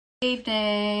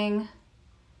Evening.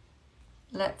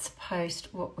 Let's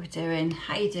post what we're doing.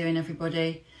 How you doing,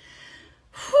 everybody?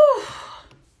 Whew.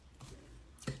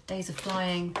 Days are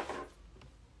flying.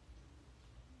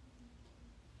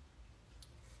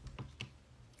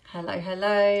 Hello,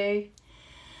 hello.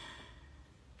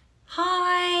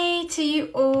 Hi to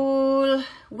you all.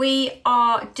 We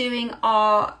are doing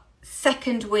our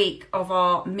second week of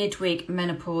our midweek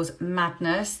menopause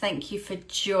madness. Thank you for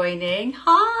joining.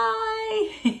 Hi.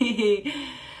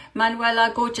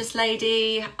 Manuela, gorgeous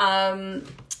lady.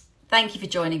 Thank you for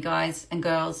joining, guys and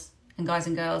girls.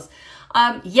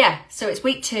 So it's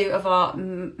week 2 of our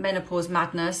menopause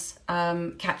madness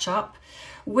catch up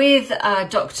with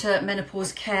Dr.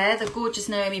 Menopause Care. The gorgeous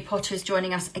Naomi Potter is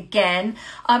joining us again.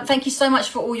 Thank you so much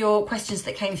for all your questions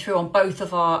that came through on both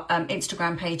of our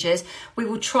Instagram pages. We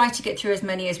will try to get through as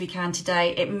many as we can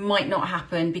today. It might not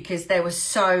happen because there were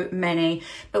so many,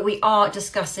 but we are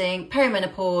discussing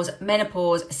perimenopause,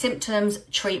 menopause, symptoms,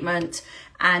 treatment,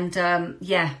 and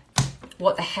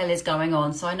what the hell is going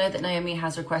on. So I know that Naomi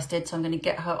has requested, so I'm going to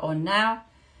get her on now.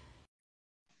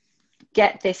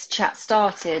 Get this chat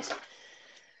started.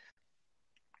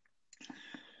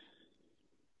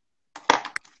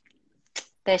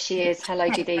 There she is. Hello,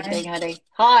 good evening, honey.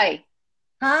 Hi.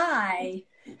 Hi.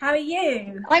 How are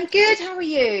you? I'm good. How are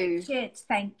you? Good,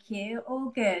 thank you.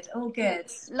 All good, all good.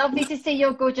 Lovely to see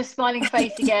your gorgeous smiling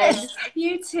face again.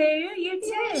 You too, you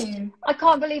too. I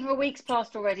can't believe a week's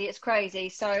passed already. It's crazy.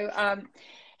 So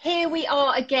here we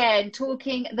are again,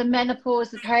 talking the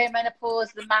menopause, the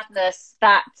perimenopause, the madness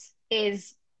that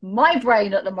is my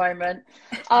brain at the moment.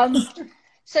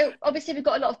 So obviously we've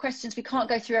got a lot of questions. We can't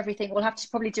go through everything. We'll have to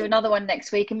probably do another one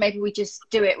next week, and maybe we just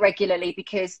do it regularly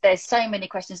because there's so many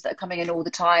questions that are coming in all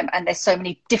the time, and there's so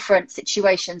many different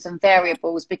situations and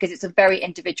variables because it's a very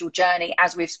individual journey,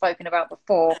 as we've spoken about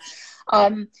before.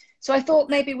 So I thought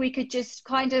maybe we could just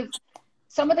kind of,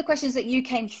 some of the questions that you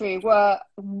came through were,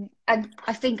 and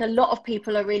I think a lot of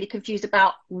people are really confused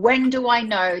about, when do I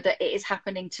know that it is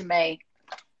happening to me?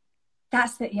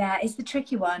 That's the, yeah, it's the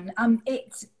tricky one.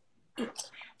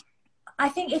 I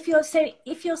think if you're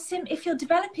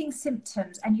developing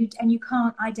symptoms and you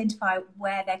can't identify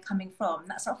where they're coming from,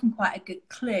 that's often quite a good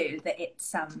clue that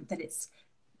it's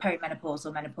perimenopause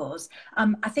or menopause.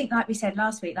 I think, like we said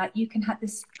last week, like you can have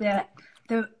this, the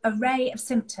array of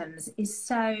symptoms is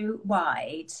so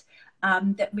wide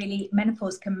that really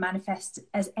menopause can manifest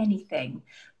as anything.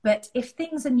 But if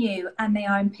things are new and they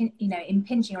are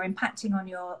impinging or impacting on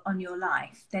your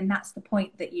life, then that's the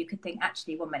point that you could think,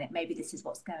 actually, 1 minute, maybe this is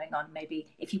what's going on. Maybe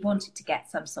if you wanted to get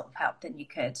some sort of help, then you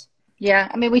could. Yeah,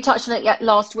 I mean, we touched on it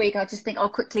last week. I just think I'll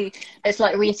quickly let's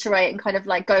reiterate and kind of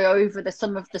go over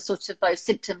some of the sort of those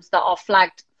symptoms that are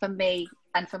flagged for me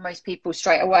and for most people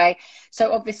straight away.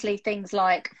 So obviously things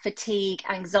like fatigue,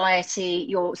 anxiety,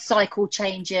 your cycle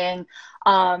changing,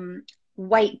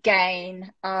 weight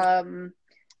gain,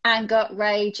 anger,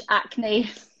 rage, acne,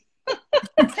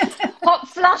 hot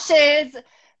flushes.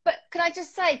 But can I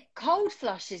just say, cold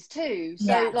flushes too?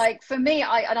 So for me,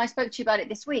 I spoke to you about it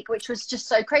this week, which was just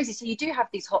so crazy. So you do have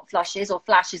these hot flushes, or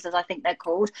flashes as I think they're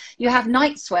called. You have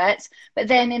night sweats, but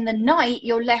then in the night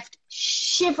you're left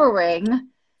shivering.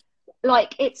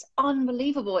 Like, it's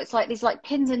unbelievable. It's like these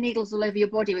pins and needles all over your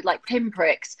body with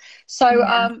pinpricks.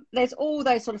 So there's all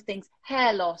those sort of things.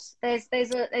 Hair loss. There's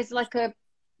a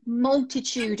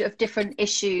multitude of different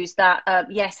issues that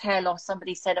yes, hair loss,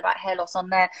 somebody said about hair loss on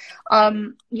there.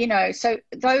 So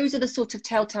those are the sort of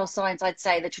telltale signs, I'd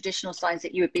say, the traditional signs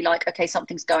that you would be like, okay,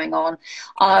 something's going on.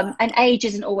 And age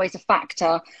isn't always a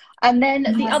factor. And then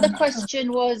the other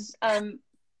question was,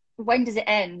 when does it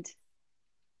end?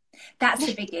 That's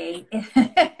a biggie.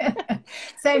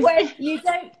 So you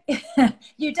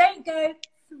don't go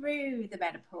through the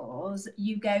menopause,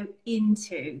 you go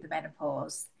into the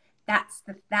menopause. That's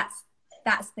the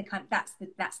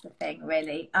thing,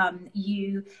 really.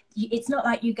 It's not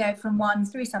like you go from one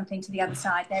through something to the other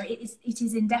side.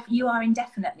 You are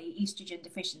indefinitely estrogen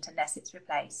deficient unless it's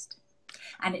replaced,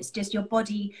 and it's just your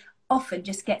body often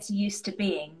just gets used to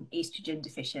being estrogen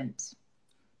deficient.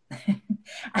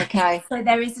 Okay. So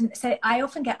I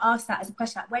often get asked that as a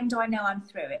question, like, when do I know I'm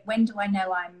through it? When do I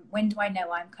know I'm kind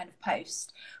of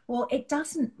post? Well, it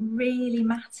doesn't really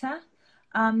matter.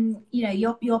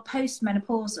 You're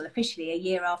post-menopausal officially a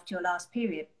year after your last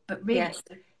period, but really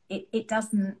it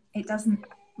doesn't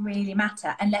really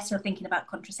matter unless you're thinking about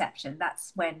contraception.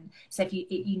 That's when, so if you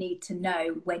need to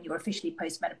know when you're officially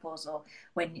post-menopausal,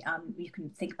 when you can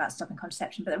think about stopping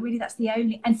contraception. But really that's the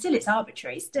only, and still it's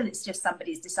arbitrary, still it's just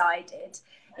somebody's decided.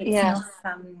 It's not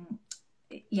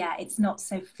yeah, it's not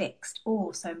so fixed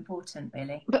or so important,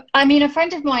 really. But I mean, a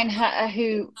friend of mine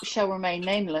who shall remain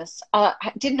nameless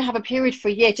didn't have a period for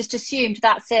a year, just assumed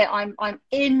that's it. I'm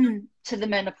into the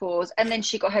menopause, and then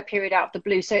she got her period out of the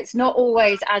blue. So it's not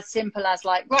always as simple as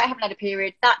like, right, I haven't had a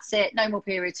period, that's it, no more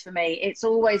periods for me. It's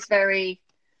always very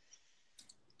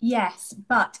Yes,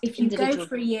 but if you go individual.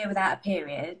 for a year without a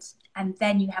period and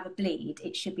then you have a bleed,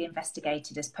 it should be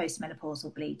investigated as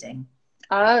postmenopausal bleeding.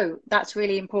 Oh, that's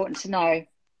really important to know.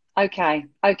 Okay,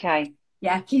 okay.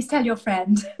 Yeah, please tell your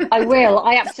friend. I will.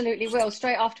 I absolutely will.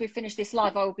 Straight after we finish this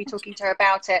live, I will be talking to her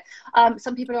about it.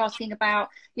 Some people are asking about,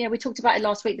 we talked about it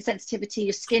last week, the sensitivity,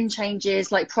 your skin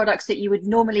changes, like products that you would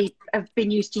normally have been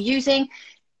used to using.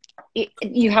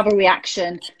 You have a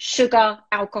reaction. Sugar,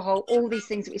 alcohol, all these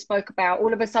things that we spoke about.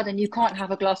 All of a sudden, you can't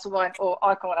have a glass of wine, or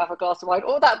I can't have a glass of wine,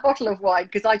 or that bottle of wine,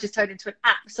 because I just turned into an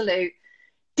absolute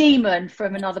demon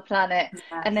from another planet.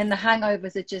 Yeah. And then the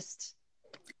hangovers are just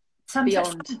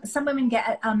beyond. Some women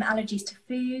get allergies to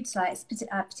foods, like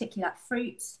particularly like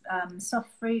fruits, soft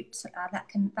fruit. That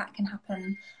can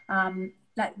happen.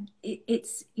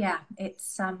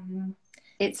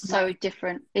 It's so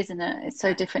different, isn't it? It's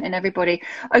so different in everybody.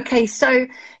 Okay, so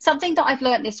something that I've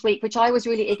learned this week, which I was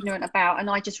really ignorant about, and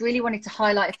I just really wanted to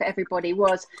highlight it for everybody,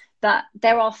 was that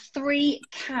there are 3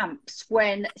 camps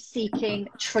when seeking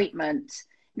treatment.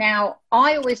 Now,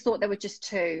 I always thought there were just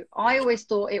 2. I always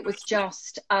thought it was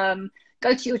just go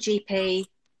to your GP,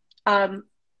 from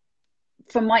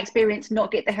my experience,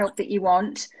 not get the help that you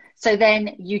want. So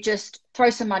then you just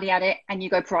throw some money at it and you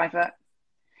go private.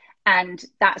 And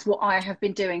that's what I have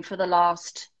been doing for the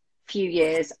last few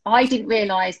years. I didn't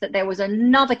realize that there was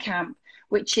another camp,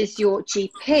 which is your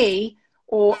GP,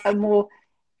 or a more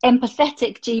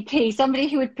empathetic GP, somebody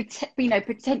who would,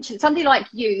 potentially, somebody like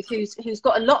you, who's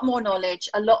got a lot more knowledge,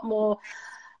 a lot more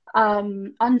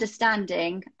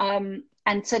understanding. And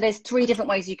so there's 3 different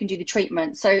ways you can do the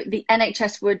treatment. So the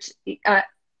NHS would,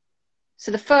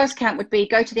 so the first camp would be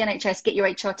go to the NHS, get your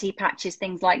HRT patches,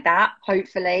 things like that,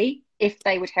 hopefully, if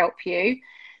they would help you.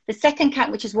 The second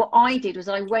camp, which is what I did, was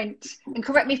I went, and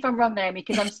correct me if I'm wrong, Naomi,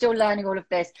 because I'm still learning all of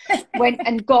this, went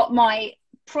and got my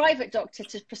private doctor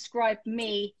to prescribe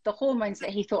me the hormones that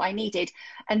he thought I needed.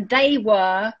 And they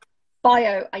were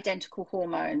bioidentical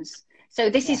hormones.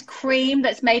 So this is cream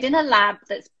that's made in a lab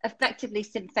that's effectively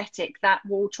synthetic, that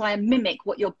will try and mimic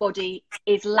what your body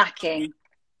is lacking.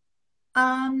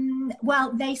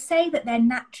 Well, they say that they're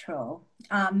natural,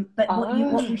 but what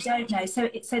you don't know. So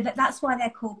that's why they're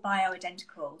called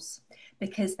bioidenticals,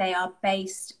 because they are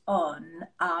based on,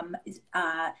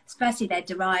 firstly, they're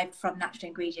derived from natural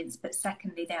ingredients, but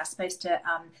secondly, they are supposed to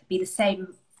be the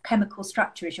same chemical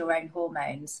structure as your own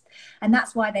hormones. And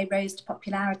that's why they rose to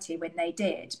popularity when they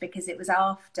did, because it was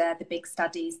after the big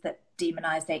studies that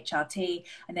demonized HRT,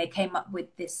 and they came up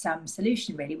with this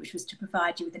solution, really, which was to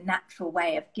provide you with a natural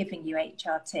way of giving you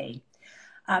HRT.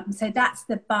 So that's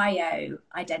the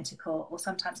bioidentical, or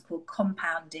sometimes called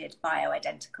compounded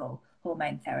bioidentical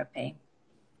hormone therapy.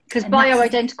 Because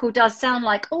bioidentical does sound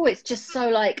like, oh, it's just so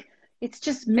like, it's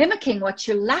just mimicking what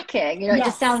you're lacking. It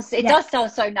just sounds, it does sound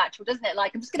so natural, doesn't it?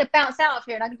 Like, I'm just going to bounce out of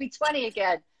here and I'm going to be 20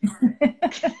 again.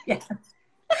 Yeah.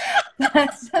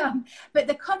 But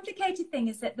the complicated thing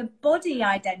is that the body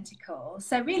identical,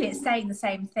 so really it's saying the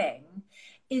same thing,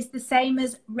 is the same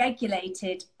as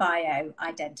regulated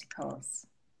bioidenticals.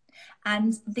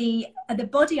 And the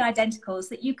body identicals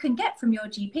that you can get from your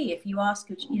GP, if you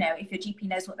ask, if your GP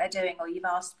knows what they're doing or you've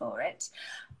asked for it,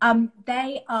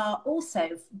 they are also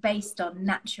based on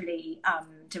naturally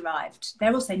derived.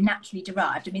 They're also naturally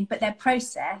derived, but they're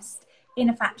processed in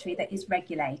a factory that is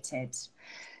regulated.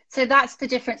 So that's the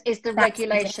difference, is the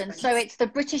regulation. So it's the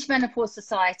British Menopause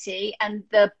Society and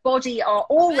the body are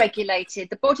all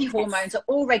regulated. The body hormones are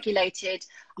all regulated,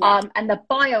 and the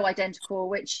bioidentical,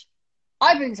 which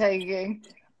I've been telling you,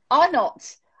 are not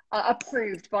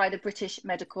approved by the British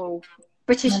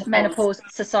Menopause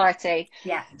Society.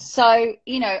 Yeah. So,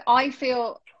 I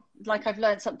feel like I've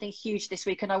learned something huge this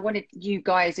week, and I wanted you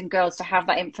guys and girls to have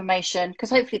that information, because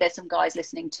hopefully there's some guys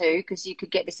listening too, because you could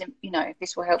get this,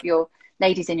 this will help your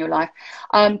ladies in your life.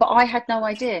 But I had no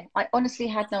idea. I honestly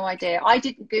had no idea. I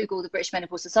didn't Google the British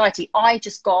Menopause Society. I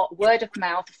just got word of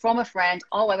mouth from a friend.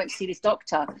 Oh, I went to see this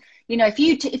doctor. If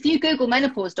you Google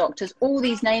menopause doctors, all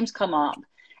these names come up.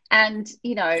 And,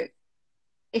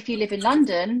 if you live in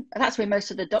London, that's where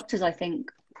most of the doctors, I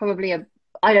think, probably are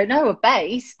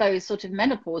based, those sort of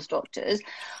menopause doctors.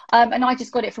 And I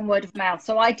just got it from word of mouth.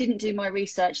 So I didn't do my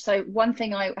research. So one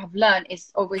thing I have learned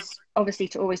is obviously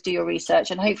to always do your research.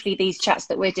 And hopefully these chats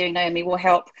that we're doing, Naomi, will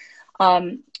help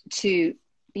to,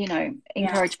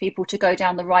 encourage people to go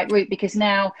down the right route. Because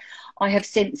now I have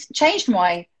since changed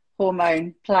my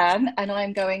hormone plan, and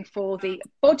I'm going for the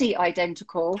body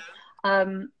identical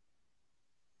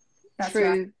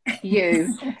through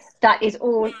you. That is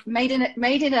all made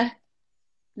in a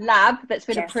lab that's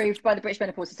been approved by the British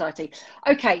Menopause Society.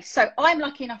 Okay, so I'm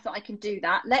lucky enough that I can do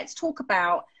that. Let's talk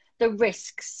about the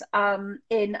risks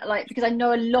in, like, because I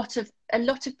know a lot of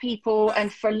people,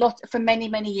 and for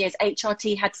many years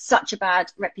HRT had such a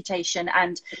bad reputation,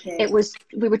 and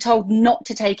we were told not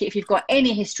to take it if you've got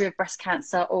any history of breast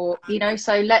cancer, or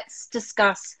so let's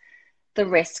discuss the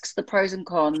risks, the pros and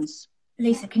cons.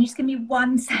 Lisa, can you just give me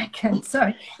 1 second?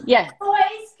 Sorry. Yeah.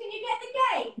 Boys, can you get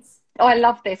the gates? Oh, I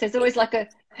love this. There's always like a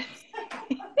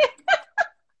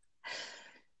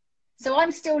so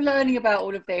I'm still learning about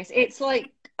all of this. It's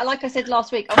like I said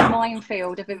last week, a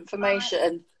minefield of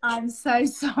information. I'm so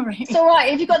sorry. It's all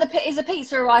right. If you've got is a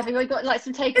pizza arriving, or you've got like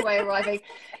some takeaway arriving.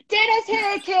 Dinner's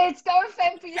here, kids. Go and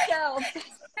fend for yourselves.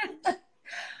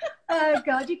 Oh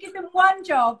God, you give them one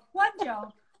job.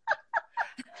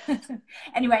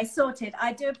 Anyway, sorted.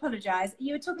 I do apologise.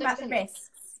 You were talking about the risks.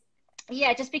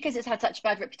 Yeah, just because it's had such a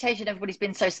bad reputation, everybody's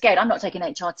been so scared. I'm not taking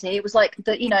HRT. It was like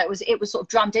it was sort of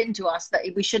drummed into us that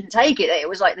we shouldn't take it. It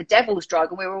was like the devil's drug,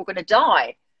 and we were all going to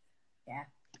die.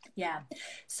 Yeah.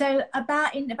 So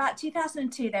in about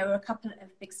 2002, there were a couple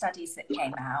of big studies that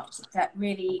came out that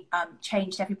really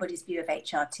changed everybody's view of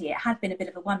HRT. It had been a bit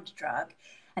of a wonder drug,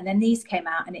 and then these came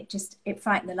out, and it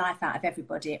frightened the life out of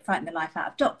everybody. It frightened the life out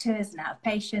of doctors and out of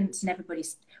patients, and everybody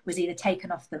was either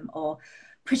taken off them or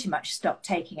pretty much stopped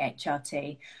taking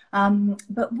HRT.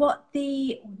 But what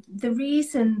the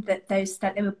reason that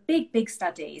they were big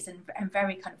studies and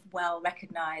very kind of well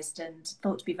recognised and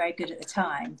thought to be very good at the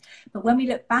time. But when we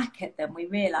look back at them, we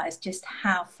realised just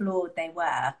how flawed they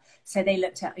were. So they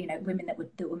looked at women that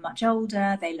were much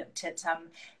older. They looked at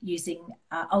using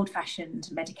old-fashioned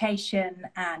medication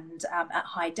and at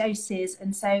high doses.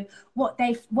 And so what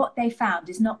they found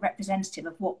is not representative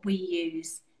of what we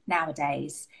use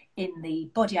nowadays in the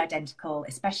body identical,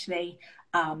 especially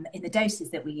in the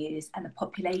doses that we use, and the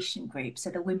population group. So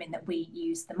the women that we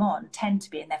use them on tend to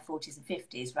be in their 40s and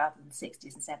 50s rather than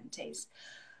 60s and 70s.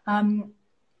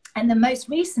 And the most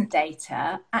recent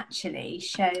data actually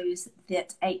shows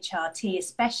that HRT,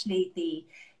 especially the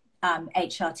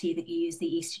HRT that you use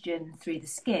the estrogen through the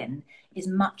skin, is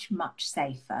much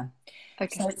safer.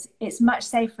 Okay. So it's much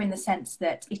safer in the sense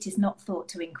that it is not thought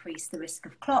to increase the risk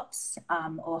of clots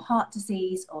or heart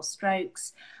disease or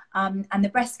strokes, and the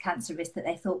breast cancer risk that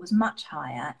they thought was much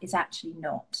higher is actually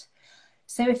not.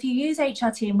 So if you use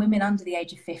HRT in women under the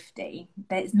age of 50,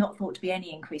 there is not thought to be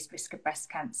any increased risk of breast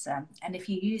cancer. And if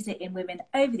you use it in women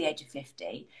over the age of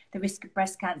 50, the risk of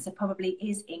breast cancer probably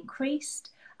is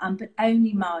increased, but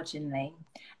only marginally.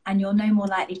 And you're no more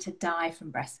likely to die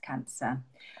from breast cancer.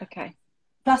 Okay.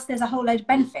 Plus, there's a whole load of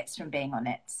benefits from being on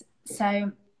it.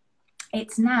 So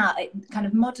it's now kind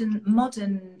of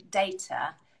modern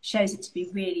data shows it to be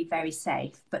really very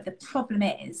safe. But the problem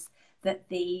is that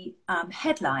the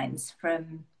headlines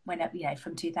from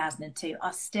from 2002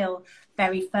 are still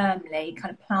very firmly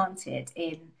kind of planted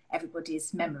in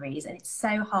everybody's memories, and it's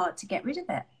so hard to get rid of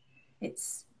it.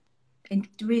 It's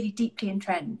really deeply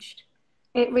entrenched.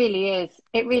 It really is.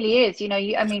 It really is.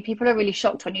 I mean, people are really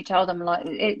shocked when you tell them, like,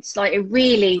 it's like, it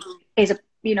really is a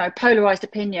polarized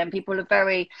opinion. People are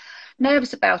very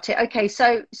nervous about it. Okay,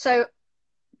 so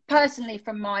personally,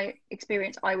 from my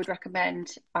experience, I would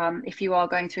recommend, if you are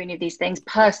going through any of these things,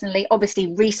 personally,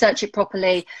 obviously research it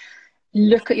properly,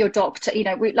 look at your doctor,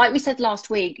 like we said last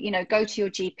week, go to your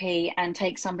GP and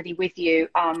take somebody with you,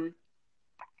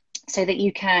 so that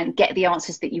you can get the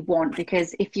answers that you want.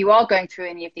 Because if you are going through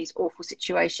any of these awful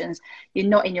situations, you're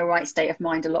not in your right state of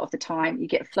mind a lot of the time. You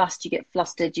get flustered, you get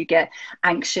flustered, you get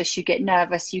anxious, you get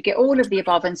nervous, you get all of the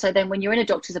above. And so then when you're in a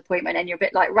doctor's appointment and you're a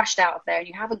bit like rushed out of there and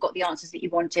you haven't got the answers that you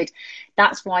wanted,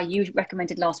 that's why you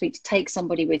recommended last week to take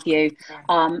somebody with you,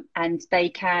 and they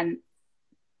can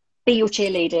be your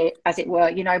cheerleader, as it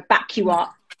were, back you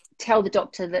up, tell the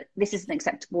doctor that this isn't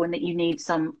acceptable and that you need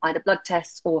some either blood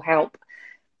tests or help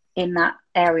in that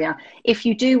area. If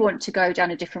you do want to go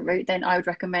down a different route, then I would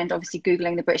recommend obviously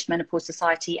Googling the British Menopause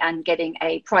Society and getting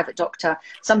a private doctor,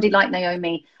 somebody like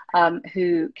Naomi,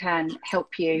 who can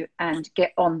help you and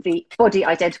get on the body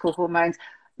identical hormones,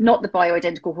 not the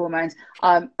bioidentical hormones.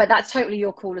 But that's totally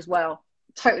your call as well.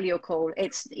 Totally your call.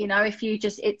 It's, if you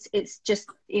just, it's just,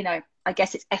 I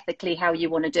guess it's ethically how you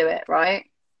want to do it, right?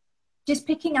 Just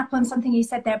picking up on something you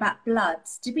said there about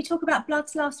bloods. Did we talk about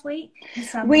bloods last week?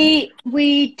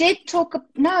 We did talk.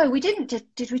 No, we didn't.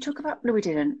 Did we talk about? No, we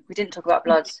didn't. We didn't talk about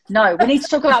bloods. No, we need to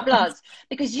talk about bloods,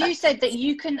 because you said that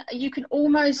you can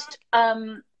almost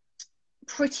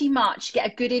pretty much get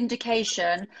a good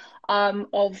indication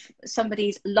of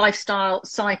somebody's lifestyle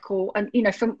cycle, and you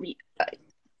know, from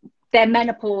their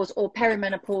menopause or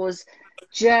perimenopause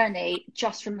journey,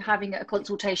 just from having a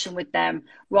consultation with them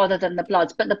rather than the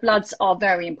bloods. But the bloods are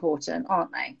very important,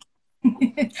 aren't they?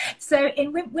 So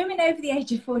in women over the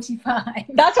age of 45,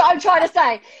 that's what I'm trying to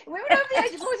say. Women over the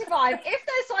age of 45, if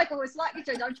their cycle was slightly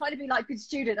changed, I'm trying to be like good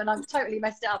student, and I've totally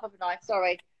messed it up, haven't I?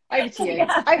 Sorry. Over to you.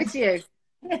 Yeah. Over to you.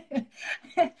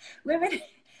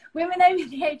 Women over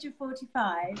the age of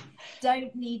 45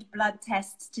 don't need blood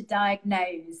tests to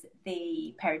diagnose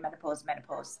the perimenopause,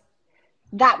 menopause.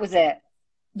 That was it.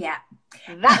 Yeah.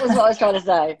 That was what I was trying to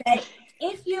say.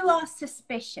 If you are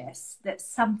suspicious that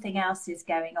something else is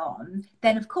going on,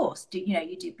 then of course,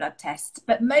 you do blood tests.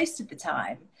 But most of the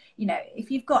time, you know,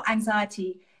 if you've got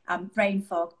anxiety, brain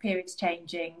fog, periods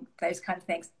changing, those kind of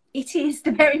things, it is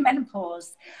the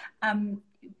perimenopause.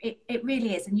 It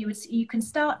really is. And you can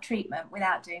start treatment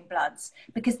without doing bloods,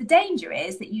 because the danger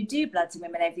is that you do bloods in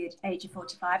women over the age of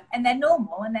 45 and they're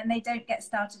normal, and then they don't get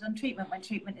started on treatment when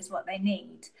treatment is what they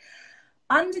need.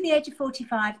 Under the age of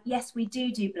 45, yes, we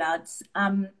do bloods.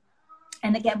 And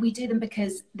again, we do them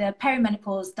because the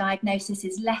perimenopause diagnosis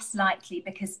is less likely,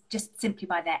 because just simply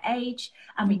by their age,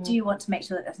 and we do want to make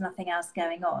sure that there's nothing else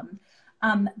going on.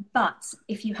 But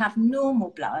if you have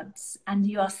normal bloods and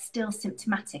you are still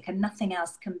symptomatic and nothing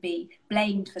else can be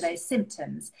blamed for those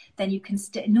symptoms, then you can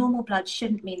normal blood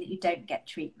shouldn't mean that you don't get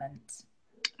treatment.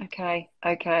 Okay.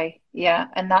 Yeah.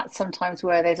 And that's sometimes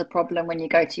where there's a problem when you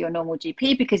go to your normal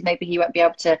GP, because maybe he won't be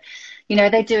able to, you know,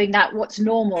 they're doing that, what's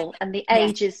normal, and the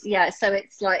age is, so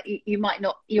it's like you might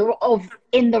not, you're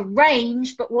in the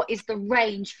range, but what is the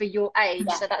range for your age?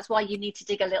 So that's why you need to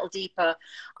dig a little deeper.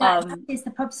 That is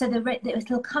the problem. So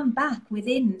it'll come back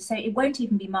within, so it won't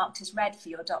even be marked as red for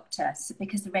your doctor,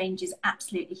 because the range is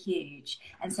absolutely huge.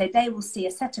 And so they will see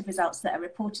a set of results that are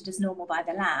reported as normal by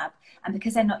the lab, and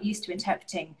because they're not used to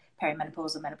interpreting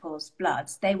perimenopause or menopause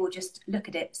bloods, they will just look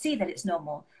at it, see that it's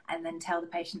normal, and then tell the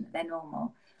patient that they're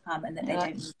normal, and that they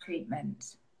don't need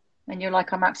treatment. And you're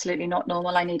like, I'm absolutely not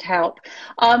normal, I need help.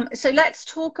 So let's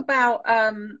talk about,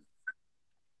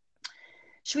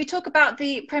 should we talk about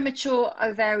the premature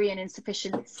ovarian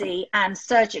insufficiency and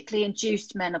surgically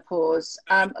induced menopause?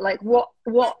 Like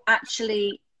what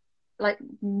actually, like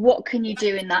what can you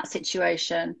do in that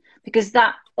situation? Because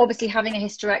that, obviously having a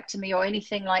hysterectomy or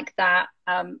anything like that,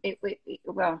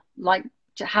 well, like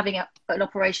having an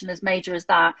operation as major as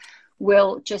that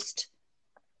will just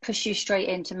push you straight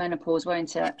into menopause,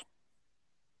 won't it?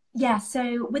 Yeah,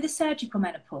 so with a surgical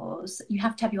menopause, you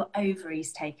have to have your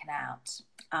ovaries taken out.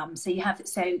 So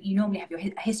you normally have your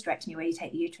hysterectomy where you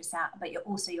take the uterus out, but you're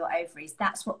also your ovaries.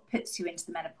 That's what puts you into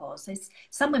the menopause. So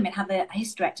some women have a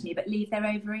hysterectomy but leave their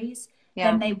ovaries.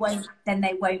 Then they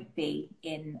won't be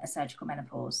in a surgical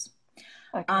menopause.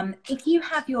 Okay. If you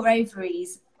have your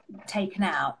ovaries taken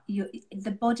out,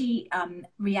 the body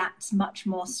reacts much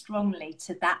more strongly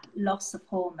to that loss of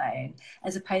hormone,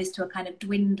 as opposed to a kind of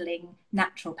dwindling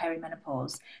natural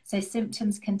perimenopause. So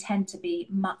symptoms can tend to be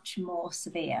much more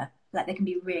severe, like they can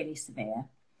be really severe.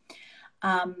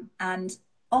 And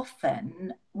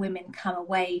often women come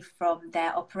away from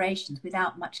their operations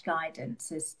without much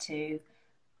guidance as to,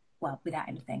 well, without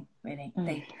anything really.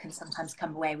 They can sometimes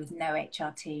come away with no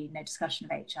HRT, no discussion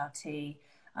of HRT,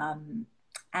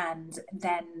 and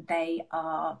then they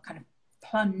are kind of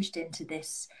plunged into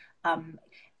this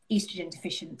estrogen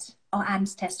deficient and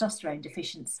testosterone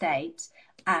deficient state,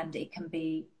 and it can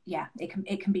be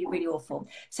it can be really awful.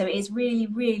 So it is really,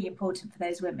 really important for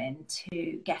those women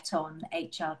to get on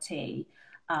HRT,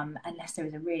 unless there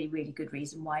is a really, really good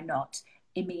reason why not,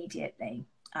 immediately,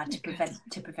 to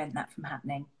prevent that from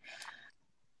happening.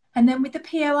 And then with the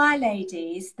POI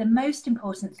ladies, the most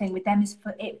important thing with them is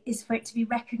for it to be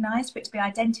recognised, for it to be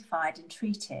identified and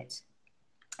treated.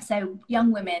 So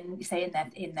young women, say in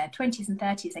their 20s and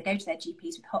 30s, they go to their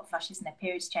GPs with hot flushes and their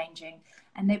periods changing,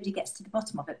 and nobody gets to the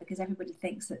bottom of it because everybody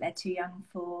thinks that they're too young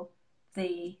for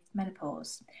the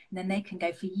menopause. And then they can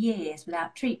go for years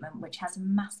without treatment, which has a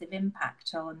massive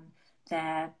impact on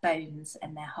their bones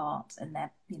and their heart and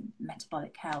their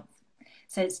metabolic health.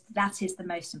 So that is the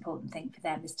most important thing for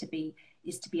them, is to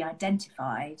be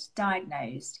identified,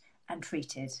 diagnosed, and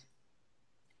treated.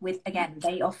 With, again,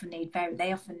 they often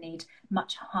need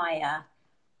much higher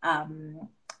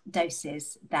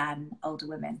doses than older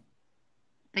women.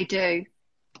 They do.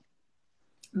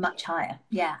 Much higher,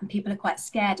 yeah. And people are quite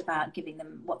scared about giving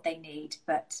them what they need,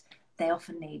 but they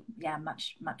often need,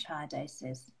 much higher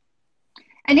doses.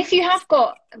 And if you have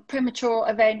got premature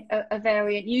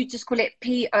ovarian, you just call it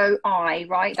POI,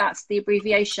 right? That's the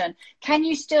abbreviation. Are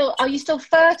you still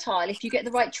fertile if you get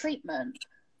the right treatment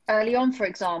early on, for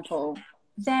example?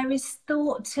 There is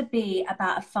thought to be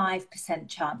about a 5%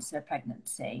 chance of a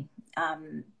pregnancy.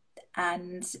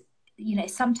 And, you know,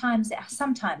 sometimes it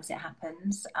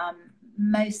happens.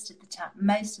 Most of the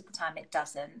time it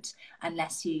doesn't,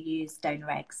 unless you use donor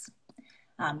eggs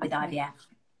with Okay. IVF.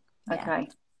 Okay.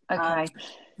 Okay.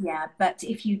 Yeah, but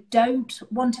if you don't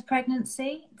want a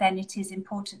pregnancy, then it is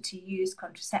important to use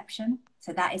contraception.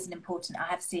 So that is an important. I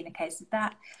have seen a case of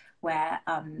that where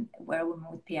a woman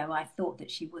with POI thought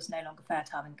that she was no longer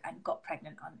fertile and got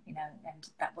pregnant on, you know, and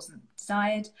that wasn't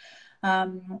desired.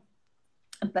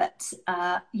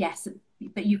 Yes,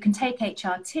 but you can take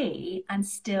HRT and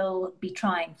still be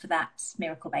trying for that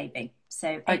miracle baby.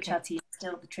 So Okay. HRT is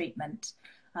still the treatment.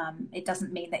 It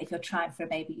doesn't mean that if you're trying for a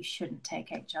baby, you shouldn't take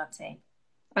HRT.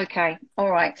 Okay.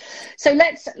 All right. So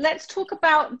let's talk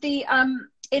about the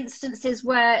instances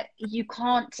where you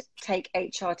can't take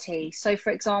HRT. So,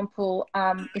 for example,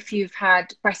 if you've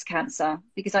had breast cancer,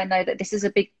 because I know that this is a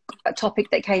big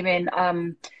topic that came in.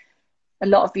 A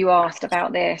lot of you asked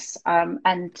about this,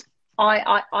 and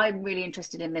I'm really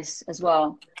interested in this as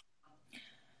well.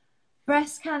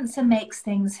 Breast cancer makes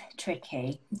things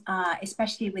tricky,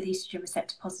 especially with estrogen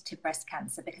receptor positive breast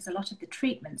cancer, because a lot of the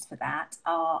treatments for that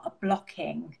are a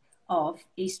blocking of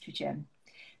estrogen.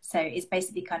 So it's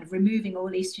basically kind of removing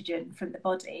all estrogen from the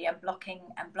body and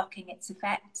blocking its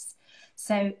effects.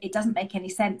 So it doesn't make any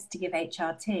sense to give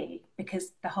HRT,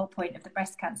 because the whole point of the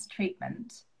breast cancer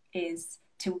treatment is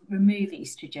to remove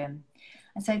estrogen.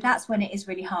 And so that's when it is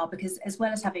really hard, because as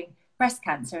well as having breast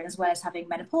cancer and as well as having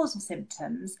menopausal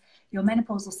symptoms, your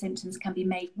menopausal symptoms can be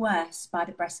made worse by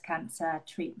the breast cancer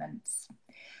treatments.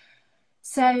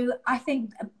 So I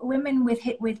think women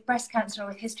with breast cancer or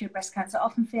with history of breast cancer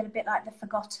often feel a bit like the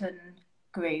forgotten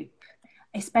group,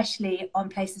 especially on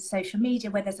places of social media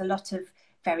where there's a lot of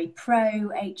very pro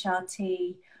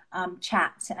HRT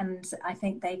chat, and I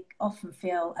think they often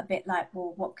feel a bit like,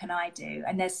 well, what can I do?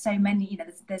 And there's so many, you know,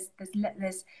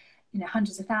 there's you know,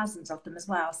 hundreds of thousands of them as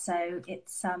well. So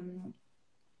it's a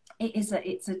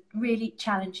really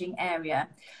challenging area.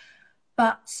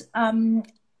 But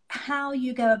how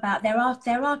you go about, there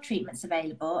are treatments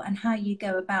available, and how you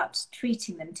go about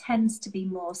treating them tends to be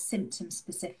more symptom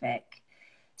specific.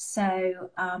 So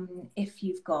if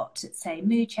you've got, say,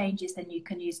 mood changes, then you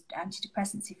can use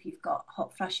antidepressants. If you've got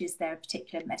hot flushes, there are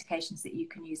particular medications that you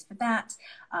can use for that.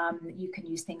 You can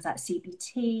use things like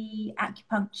CBT,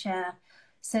 acupuncture.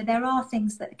 So there are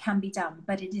things that can be done,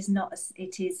 but it is not as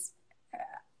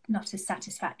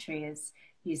satisfactory as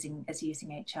using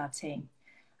HRT.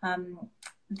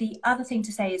 The other thing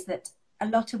to say is that a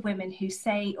lot of women who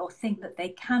say or think that they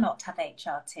cannot have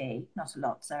HRT, not a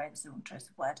lot, sorry, it's the wrong choice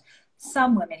of word.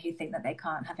 Some women who think that they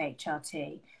can't have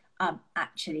HRT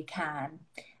actually can,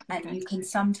 and Okay. you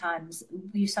sometimes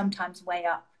weigh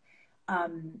up.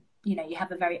 You know, you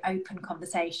have a very open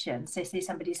conversation. So say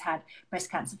somebody's had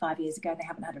breast cancer 5 years ago and they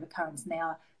haven't had a recurrence and they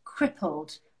are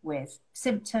crippled with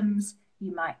symptoms,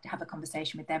 you might have a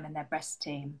conversation with them and their breast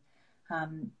team.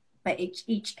 But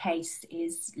each case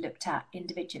is looked at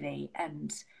individually,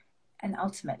 and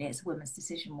ultimately it's a woman's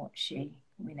decision what she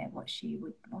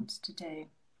would want to do.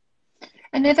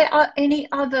 And are there any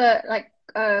other like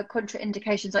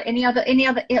contraindications, like any other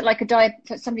like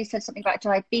somebody said something about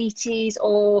diabetes,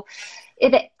 or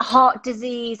is it heart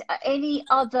disease, any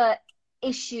other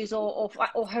issues or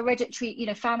hereditary, you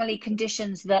know, family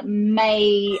conditions that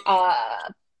may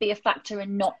be a factor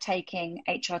in not taking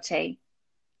HRT?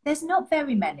 There's not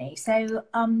very many. So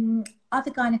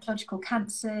other gynecological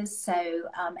cancers, so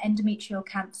endometrial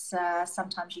cancer,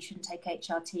 sometimes you shouldn't take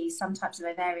HRT. Some types of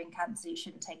ovarian cancer, you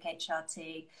shouldn't take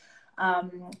HRT.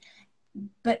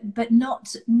 But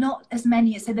not as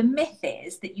many. So the myth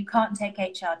is that you can't take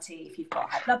HRT if you've got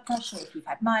high blood pressure, if you've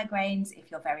had migraines, if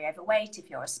you're very overweight, if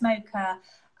you're a smoker,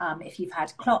 if you've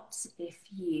had clots,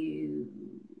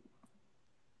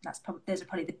 those are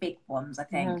probably the big ones, I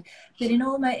think. But in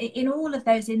all of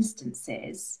those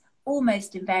instances,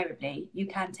 almost invariably, you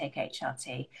can take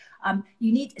HRT.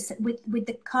 You need, with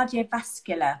the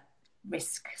cardiovascular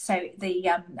risk, so the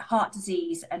heart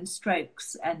disease and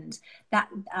strokes and that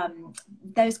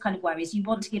those kind of worries, you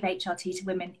want to give HRT to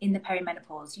women in the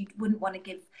perimenopause. You wouldn't want to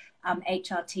give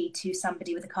HRT to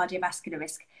somebody with a cardiovascular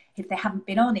risk if they haven't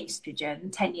been on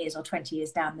estrogen 10 years or 20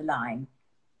 years down the line.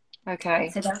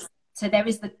 Okay. So there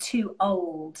is the too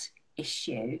old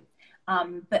issue,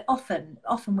 but often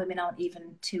women aren't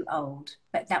even too old.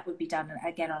 But that would be done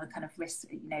again on a kind of risk.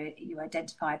 You know, you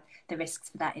identify the risks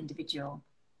for that individual.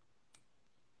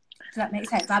 Does that make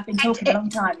sense? I've been talking a long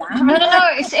time now. No,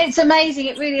 it's amazing.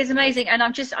 It really is amazing. And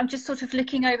I'm just sort of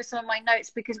looking over some of my notes,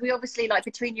 because we obviously, like,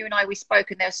 between you and I, we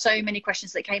spoke, and there are so many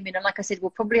questions that came in. And like I said,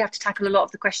 we'll probably have to tackle a lot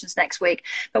of the questions next week.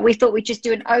 But we thought we'd just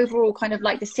do an overall kind of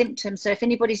like the symptoms. So if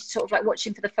anybody's sort of like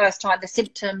watching for the first time, the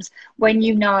symptoms, when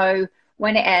you know,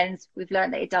 when it ends, we've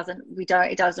learned that it doesn't, we go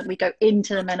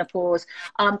into the menopause.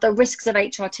 The risks of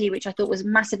HRT, which I thought was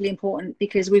massively important,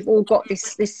 because we've all got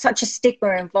this such a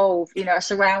stigma involved, you know,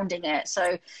 surrounding it.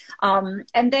 So,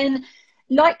 and then,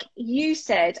 like you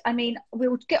said, I mean,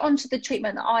 we'll get onto the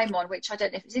treatment that I'm on, which I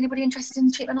don't know if, is anybody interested in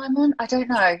the treatment I'm on? I don't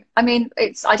know. I mean,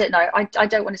 I don't know. I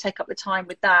don't want to take up the time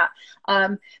with that.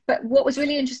 But what was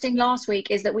really interesting last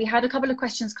week is that we had a couple of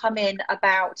questions come in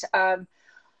about,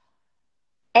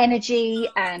 energy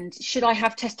and should I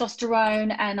have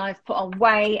testosterone, and I've put on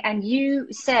weight, and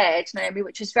you said, Naomi,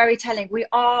 which was very telling, we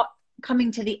are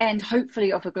coming to the end,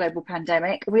 hopefully, of a global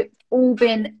pandemic. We've all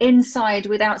been inside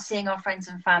without seeing our friends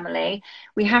and family.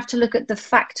 We have to look at the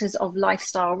factors of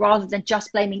lifestyle rather than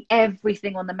just blaming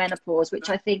everything on the menopause, which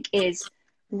I think is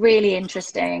really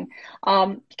interesting,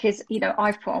 because, you know,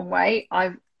 I've put on weight,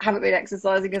 I haven't been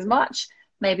exercising as much,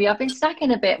 maybe I've been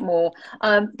snacking a bit more.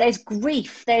 There's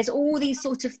grief. There's all these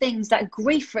sorts of things. That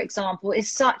grief, for example,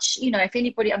 is such, you know, if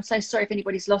anybody, I'm so sorry if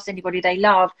anybody's lost anybody they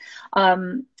love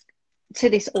to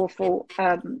this awful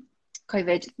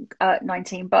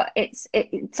COVID-19, but it's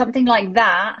something like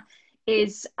that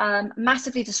is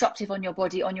massively disruptive on your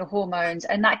body, on your hormones,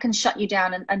 and that can shut you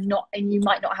down and you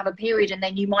might not have a period, and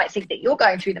then you might think that you're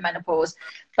going through the menopause.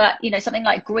 But, you know, something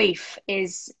like grief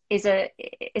is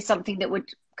something that would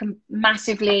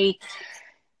massively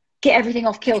get everything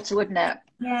off kilter, wouldn't it?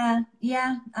 Yeah.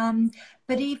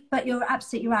 But you're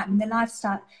absolutely right. I mean, the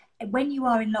lifestyle, when you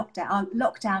are in lockdown, our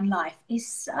lockdown life is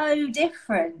so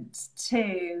different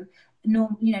to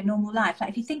normal life.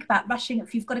 Like, if you think about rushing,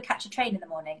 if you've got to catch a train in the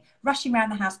morning, rushing around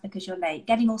the house because you're late,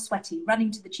 getting all sweaty, running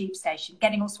to the tube station,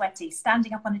 getting all sweaty,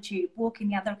 standing up on a tube, walking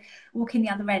the other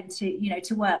end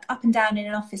to work, up and down in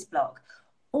an office block.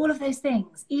 All of those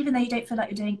things, even though you don't feel like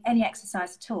you're doing any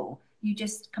exercise at all, you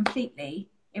just completely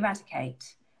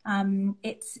eradicate.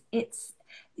 It's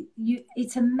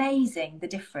amazing the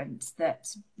difference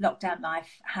that lockdown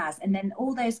life has, and then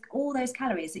all those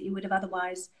calories that you would have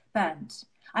otherwise burnt.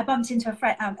 I bumped into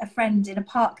a friend in a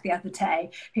park the other day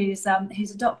who's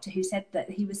a doctor, who said that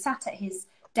he was sat at his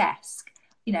desk,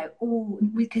 you know, all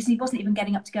because he wasn't even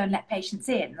getting up to go and let patients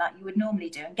in like you would normally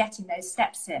do, and getting those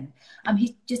steps in.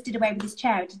 He just did away with his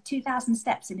chair. He did 2,000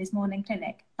 steps in his morning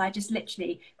clinic by just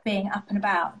literally being up and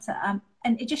about.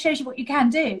 And it just shows you what you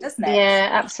can do, doesn't it? Yeah,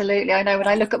 absolutely. I know, when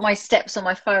I look at my steps on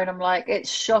my phone, I'm like, it's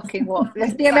shocking what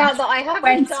the amount that I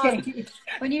haven't done.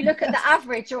 When you look at the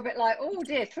average, you're a bit like, oh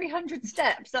dear, 300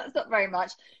 steps. That's not very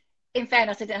much. In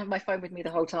fairness, I didn't have my phone with me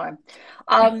the whole time.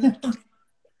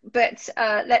 But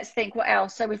let's think, what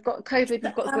else? So we've got COVID,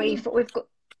 we've got grief, we've got...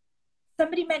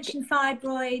 Somebody mentioned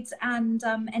fibroids and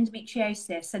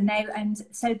endometriosis, and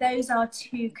so those are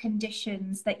two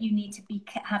conditions that you need to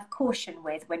have caution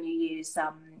with when you use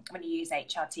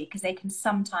HRT, because they can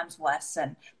sometimes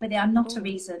worsen, but they are not a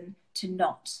reason to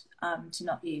not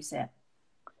use it.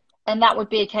 And that would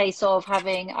be a case of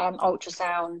having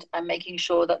ultrasound and making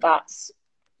sure that that's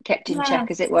kept in check,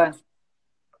 as it were.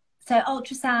 So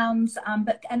ultrasounds,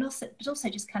 but also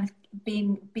just kind of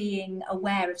being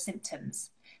aware of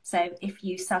symptoms. So if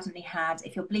your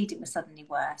bleeding was suddenly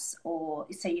worse, or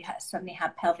so you suddenly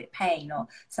had pelvic pain, or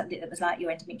something that was like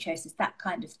your endometriosis, that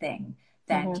kind of thing,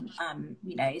 then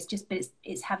you know,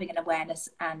 it's having an awareness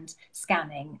and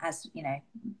scanning, as you know,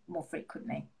 more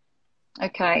frequently.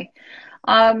 Okay.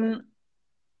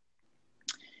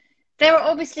 There are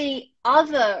obviously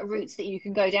other routes that you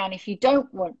can go down if you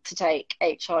don't want to take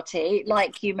HRT,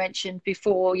 like you mentioned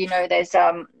before. You know, there's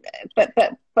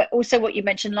but also what you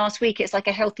mentioned last week, it's like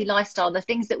a healthy lifestyle. The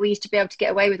things that we used to be able to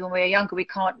get away with when we were younger, we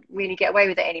can't really get away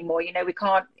with it anymore. You know, we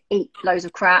can't eat loads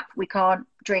of crap, we can't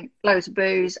drink loads of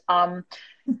booze,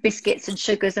 biscuits and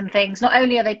sugars and things. Not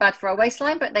only are they bad for our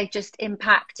waistline, but they just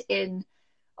impact in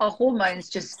our hormones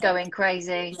just going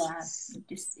crazy.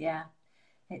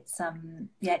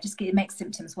 It makes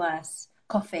symptoms worse.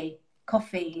 Coffee.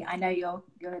 I know you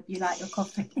like your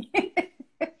coffee.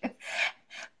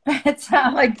 But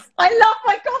I love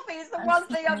my coffee. It's the one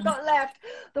thing I've got left.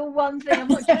 The one thing I'm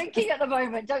not drinking at the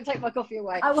moment. Don't take my coffee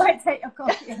away. I won't take your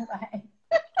coffee away.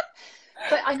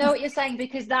 But I know what you're saying,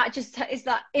 because that just is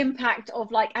that impact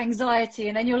of like anxiety,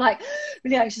 and then you're like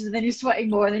really anxious, and then you're sweating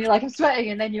more, and then you're like, I'm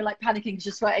sweating, and then you're like panicking because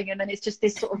you're sweating, and then it's just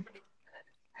this sort of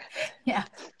Yeah.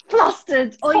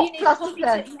 Flustered. Or you need coffee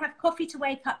you have coffee to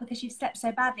wake up because you've slept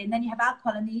so badly, and then you have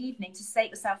alcohol in the evening to sate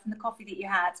yourself from the coffee that you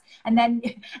had, and then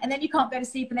you can't go to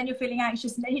sleep, and then you're feeling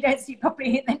anxious, and then you don't sleep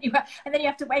properly, and then you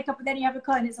have to wake up, and then you have a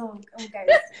call, and it's all goes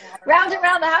round and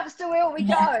round the hamster wheel we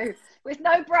go, with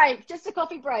no break, just a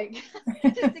coffee break,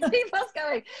 just to keep us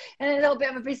going, and a little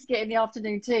bit of a biscuit in the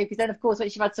afternoon too, because then of course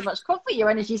once you've had so much coffee, your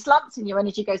energy slumps and your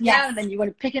energy goes down, and then you want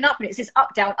to pick it up, and it's this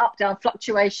up down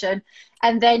fluctuation,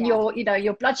 and then your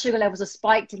blood sugar levels are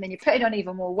spiked, and then you're putting on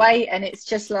even more weight, and it's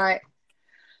just like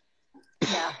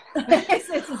it's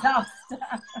a disaster.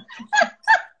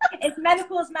 It's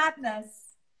menopause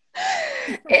madness.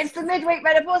 It's the midweek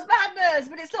menopause madness,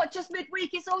 but it's not just midweek,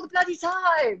 it's all the bloody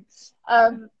time.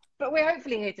 But we're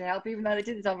hopefully here to help, even though it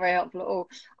didn't sound very helpful at all.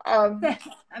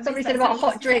 Somebody said about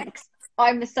hot drinks.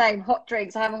 I'm the same, hot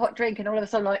drinks. I have a hot drink, and all of a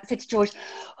sudden I said to George,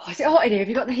 oh, is it hot in here? Have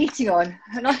you got the heating on?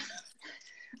 And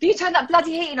have you turned that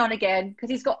bloody heating on again? Because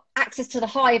he's got access to the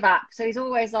Hive app, so he's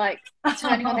always like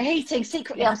turning on the heating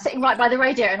secretly. I'm sitting right by the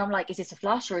radiator, and I'm like, is this a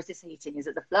flush or is this heating? Is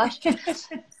it the flush?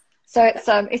 So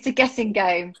it's a guessing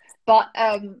game. But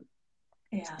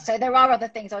so there are other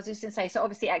things I was just going to say. So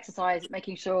obviously exercise,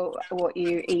 making sure what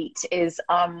you eat is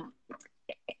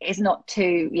not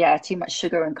too much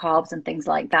sugar and carbs and things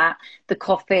like that. The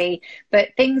coffee, but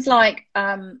things like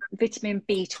vitamin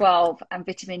B12 and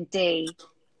vitamin D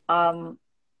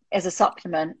as a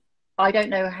supplement. I don't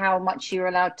know how much you're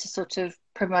allowed to sort of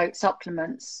promote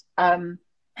supplements. I mean,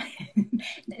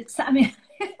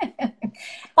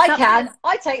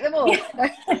 I take them all.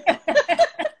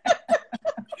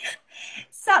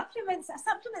 Supplements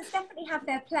definitely have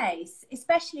their place,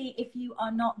 especially if you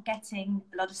are not getting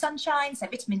a lot of sunshine. So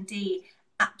vitamin D,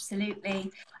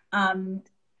 absolutely. And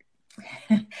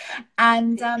a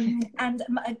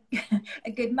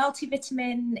good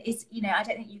multivitamin is, I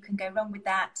don't think you can go wrong with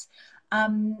that.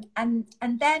 And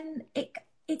then it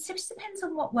just depends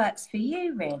on what works for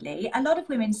you, really. A lot of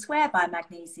women swear by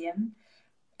magnesium.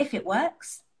 If it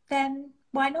works, then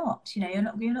why not? You're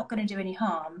not going to do any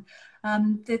harm.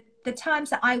 The times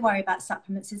that I worry about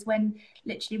supplements is when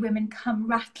literally women come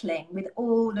rattling with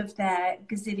all of their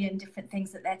gazillion different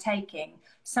things that they're taking,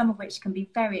 some of which can be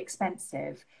very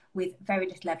expensive, with very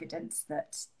little evidence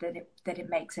that it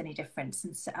makes any difference.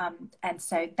 And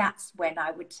so that's when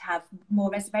I would have more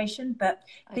reservation. But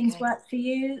things work for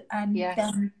you, and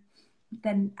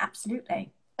then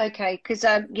absolutely. Okay, because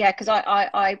I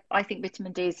think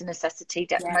vitamin D is a necessity,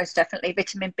 most definitely.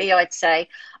 Vitamin B, I'd say,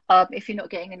 if you're not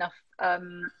getting enough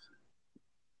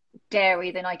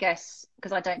dairy, then I guess,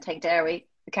 because I don't take dairy,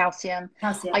 calcium.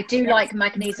 I do like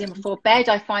magnesium before bed.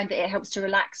 I find that it helps to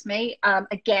relax me.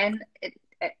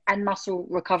 And muscle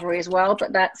recovery as well,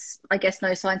 but that's, I guess,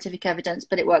 no scientific evidence,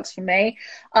 but it works for me.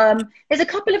 There's a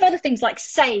couple of other things like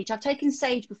sage. I've taken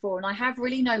sage before, and I have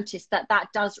really noticed that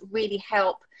does really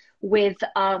help with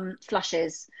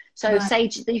flushes. So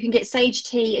sage, you can get sage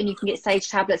tea and you can get sage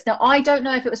tablets. Now, I don't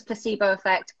know if it was placebo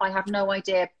effect. I have no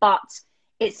idea, but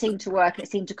it seemed to work. It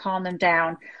seemed to calm them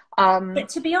down. But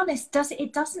to be honest,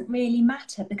 it doesn't really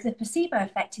matter, because the placebo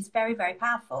effect is very, very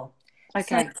powerful.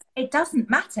 Okay. So it doesn't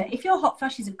matter if your hot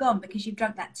flushes have gone because you've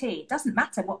drunk that tea. It doesn't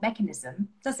matter what mechanism,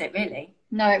 does it really?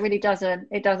 No, it really doesn't.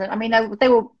 It doesn't. I mean, they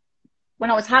were,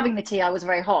 when I was having the tea, I was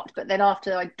very hot, but then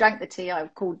after I drank the tea, I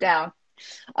cooled down.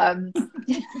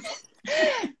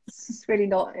 It's really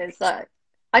not. It's like,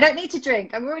 I don't need to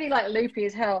drink. I'm already like loopy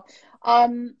as hell.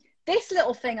 This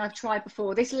little thing I've tried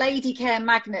before, this lady care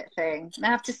magnet thing. And I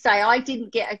have to say, I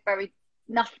didn't get a very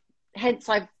enough. Hence,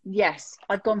 I've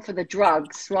gone for the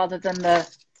drugs rather than the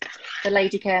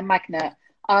lady care magnet.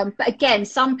 But again,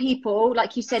 some people,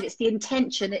 like you said, it's the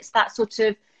intention. It's that sort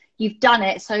of, you've done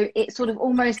it, so it sort of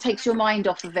almost takes your mind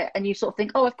off of it, and you sort of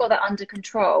think, oh, I've got that under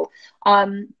control.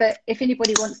 But if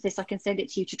anybody wants this, I can send it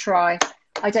to you to try.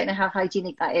 I don't know how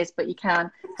hygienic that is, but you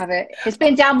can have it. It's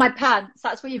been down my pants.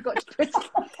 That's where you've got to put it.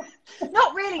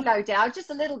 Not really low down,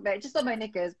 just a little bit, just on my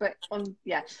knickers, but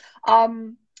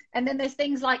and then there's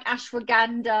things like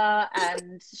ashwagandha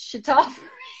and shiitake.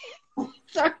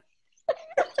 Sorry.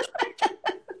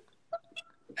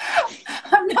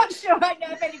 I'm not sure I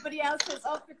know if anybody else has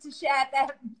offered to share their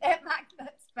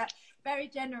magnets, but very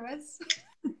generous.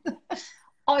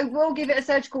 I will give it a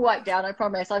surgical wipe down, I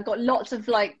promise. I've got lots of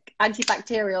like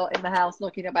antibacterial in the house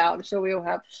knocking about. I'm sure we all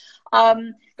have.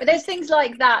 But there's things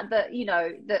like that that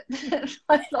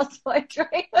I've lost my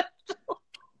train of thought.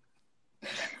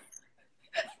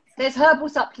 There's herbal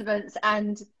supplements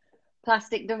and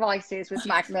plastic devices with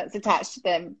magnets attached to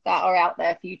them that are out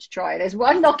there for you to try. There's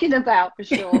one knocking about for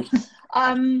sure.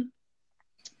 And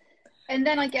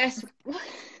then I guess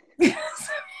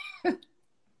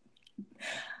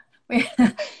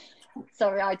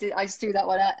Sorry, I just threw that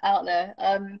one out there.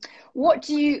 What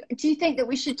do you think that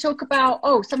we should talk about?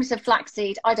 Oh, somebody said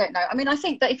flaxseed. I don't know. I mean, I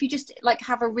think that if you just like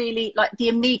have a really like the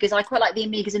omegas, I quite like the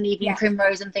omegas and evening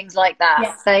primrose and things like that.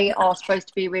 Yes. They are supposed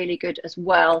to be really good as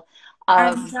well.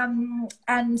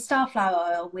 And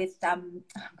starflower oil with I've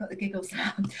got the giggles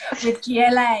now, with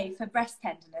GLA for breast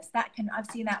tenderness. I've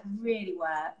seen that really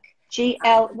work.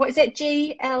 What is it?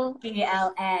 GLA.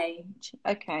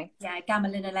 Okay. Yeah, gamma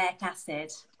linoleic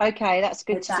acid. Okay, that's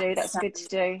good to do. That's good to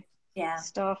do. Yeah.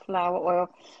 Starflower oil.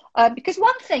 Because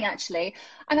one thing actually,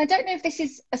 and I don't know if this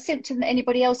is a symptom that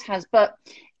anybody else has, but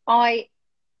I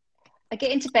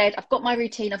get into bed, I've got my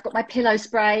routine, I've got my pillow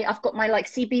spray, I've got my like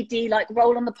CBD, like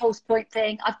roll on the pulse point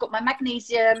thing, I've got my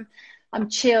magnesium, I'm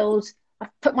chilled, I've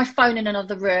put my phone in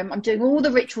another room, I'm doing all the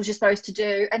rituals you're supposed to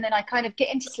do, and then I kind of get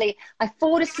into sleep, I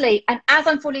fall asleep, and as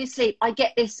I'm falling asleep, I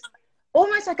get this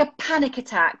almost like a panic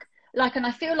attack, and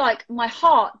I feel like my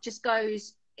heart just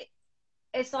goes,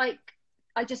 it's like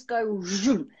I just go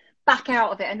back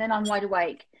out of it, and then I'm wide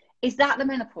awake. Is that the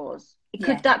menopause?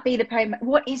 Could that be the pain?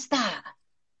 What is that?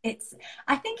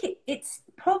 I think it's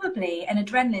probably an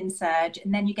adrenaline surge,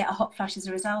 and then you get a hot flush as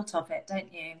a result of it,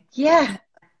 don't you?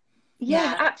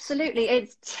 Yeah, absolutely.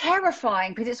 It's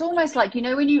terrifying because it's almost like, you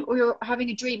know, when you're having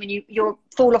a dream and you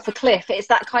fall off a cliff, it's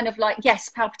that kind of like, yes,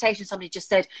 palpitation, somebody just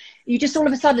said, you just all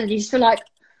of a sudden you just feel like,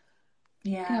 I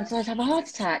have a heart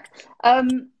attack.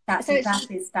 That is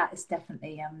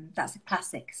definitely that's a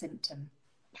classic symptom.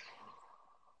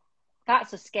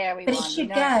 That's a scary one. But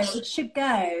it should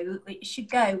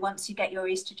go once you get your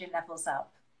estrogen levels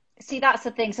up. See, that's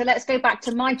the thing. So let's go back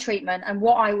to my treatment and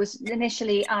what I was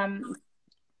initially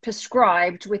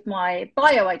prescribed with my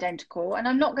bioidentical. And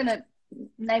I'm not going to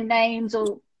name names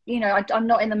or, you know, I'm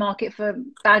not in the market for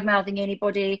bad mouthing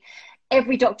anybody.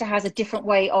 Every doctor has a different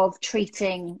way of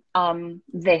treating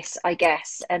this, I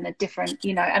guess, and a different,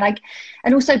 you know,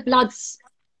 and also bloods.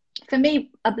 For me,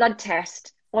 a blood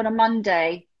test on a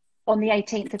Monday on the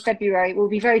 18th of February will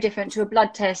be very different to a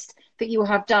blood test that you will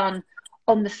have done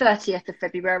on the 30th of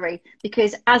February,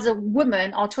 because as a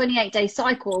woman, our 28-day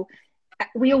cycle,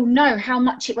 we all know how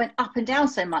much it went up and down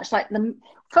so much. Like the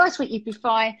first week you'd be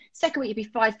fine, second week you'd be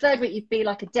fine, third week you'd be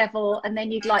like a devil, and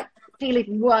then you'd like feel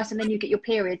even worse, and then you get your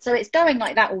period. So it's going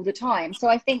like that all the time. So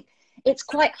I think it's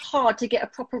quite hard to get a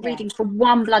proper reading for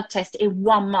one blood test in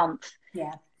 1 month.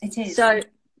 Yeah, it is.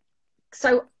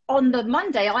 So on the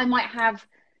Monday I might have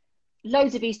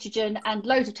loads of estrogen and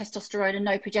loads of testosterone and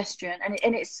no progesterone,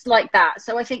 and it's like that.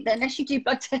 So I think that unless you do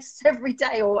blood tests every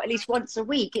day or at least once a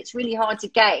week, it's really hard to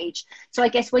gauge. So I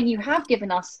guess when you have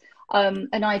given us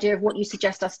an idea of what you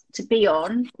suggest us to be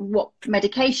on, what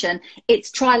medication, it's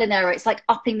trial and error. It's like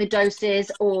upping the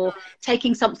doses or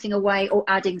taking something away or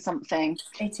adding something.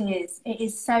 It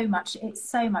is so much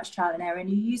trial and error, and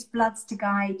you use bloods to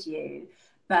guide you.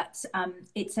 But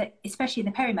especially in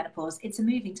the perimenopause, it's a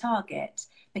moving target,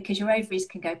 because your ovaries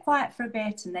can go quiet for a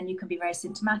bit, and then you can be very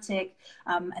symptomatic,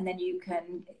 and then you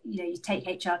can, you take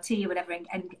HRT or whatever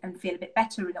and feel a bit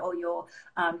better, or your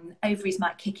ovaries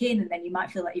might kick in, and then you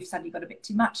might feel like you've suddenly got a bit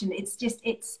too much. And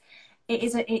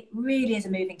it really is a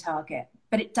moving target,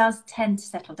 but it does tend to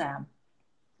settle down.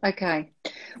 Okay.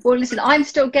 Well, listen, I'm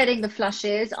still getting the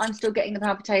flushes, I'm still getting the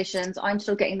palpitations, I'm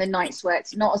still getting the night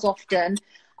sweats, not as often.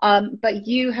 But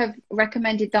you have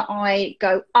recommended that I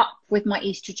go up with my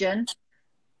estrogen.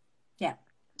 Yeah,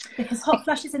 because hot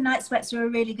flushes and night sweats are a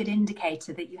really good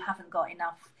indicator that you haven't got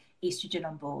enough estrogen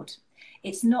on board.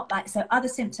 It's not like, so other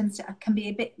symptoms can be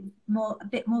a bit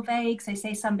more vague. So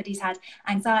say somebody's had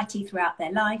anxiety throughout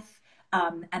their life,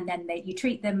 and then you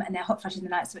treat them and their hot flushes and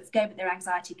night sweats go, but their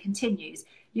anxiety continues.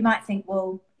 You might think,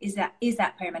 well, is that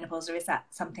perimenopause, or is that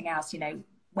something else?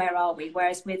 Where are we?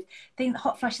 Whereas with things,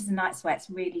 hot flushes and night sweats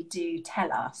really do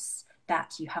tell us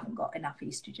that you haven't got enough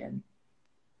estrogen.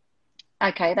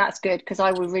 Okay, that's good, because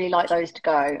I would really like those to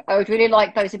go. I would really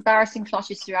like those embarrassing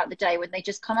flushes throughout the day when they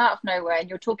just come out of nowhere and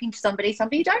you're talking to somebody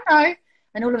you don't know,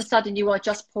 and all of a sudden you are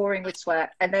just pouring with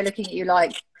sweat and they're looking at you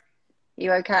like, are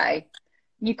you okay?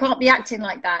 You can't be acting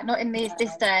like that, not in this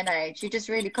day and age. You just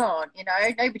really can't,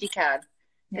 nobody can.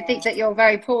 They think that you're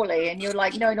very poorly, and you're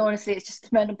like, no, honestly, it's just the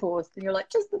menopause. And you're like,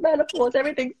 just the menopause,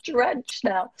 everything's drenched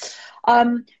now.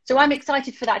 So I'm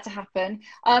excited for that to happen.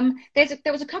 There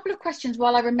was a couple of questions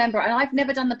while I remember, and I've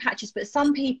never done the patches, but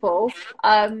some people,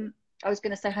 I was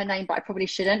going to say her name, but I probably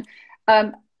shouldn't,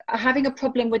 are having a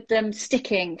problem with them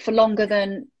sticking for longer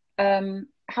than,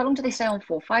 how long do they stay on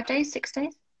for? 5 days, 6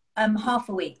 days? Half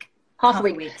a week. Half a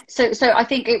week. So I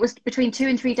think it was between 2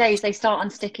 and 3 days they start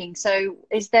unsticking. So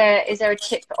is there a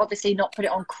tip? Obviously not put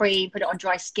it on cream, put it on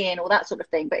dry skin, or that sort of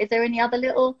thing. But is there any other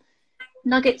little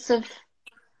nuggets of?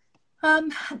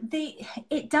 Um,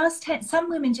 it does tend, some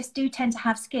women just do tend to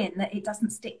have skin that it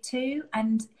doesn't stick to,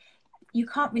 and you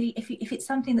can't really, if it's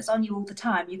something that's on you all the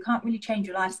time, you can't really change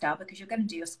your lifestyle, because you're going to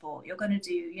do your sport, you're going to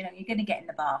do, you know, you're going to get in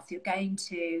the bath, you're going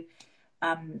to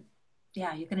um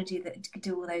yeah, you're going to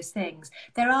do all those things.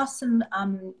 There are some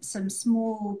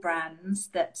small brands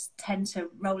that tend to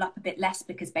roll up a bit less,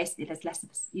 because basically there's less,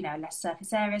 you know, less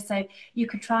surface area. So you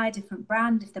could try a different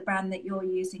brand. If the brand that you're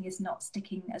using is not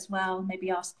sticking as well, maybe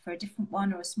ask for a different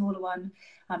one or a smaller one.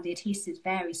 The adhesives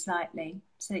vary slightly,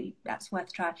 so that's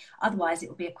worth trying. Otherwise, it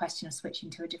will be a question of switching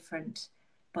to a different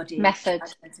body Method.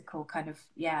 identical kind of,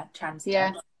 yeah,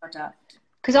 Yeah. product.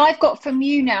 Because I've got from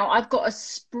you now, I've got a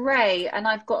spray and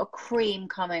I've got a cream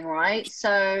coming, right?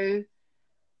 So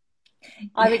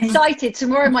I'm excited.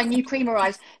 Tomorrow my new cream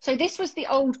arrives. So this was the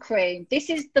old cream. This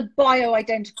is the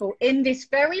bio-identical in this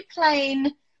very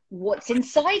plain, what's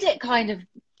inside it kind of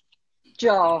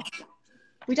jar.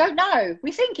 We don't know.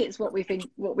 We think it's what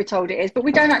we're told it is, but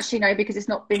we don't actually know, because it's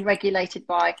not been regulated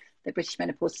by the British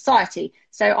Menopause Society.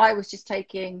 So I was just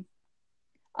taking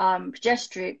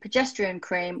progesterone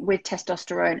cream with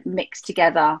testosterone mixed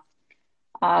together.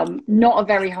 Not a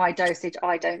very high dosage,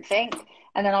 I don't think.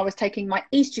 And then I was taking my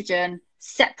estrogen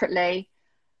separately,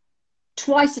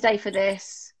 twice a day for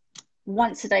this,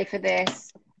 once a day for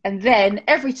this, and then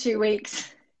every 2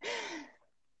 weeks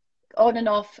on and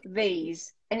off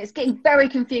these. And it's getting very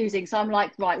confusing. So I'm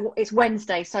like, right, it's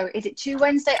Wednesday. So is it 2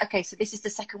 Wednesday? Okay, so this is the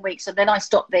second week. So then I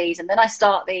stop these, and then I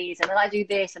start these, and then I do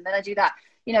this, and then I do that.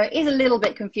 You know, it is a little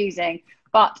bit confusing.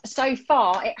 But so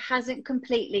far, it hasn't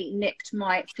completely nipped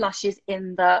my flushes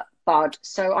in the bud.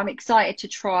 So I'm excited to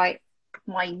try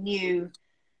my new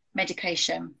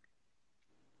medication.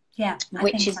 Yeah,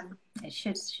 which is it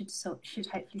should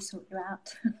hopefully sort you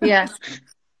out. Yeah.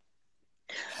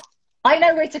 I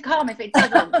know where to come if it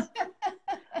doesn't.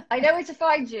 I know where to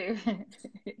find you.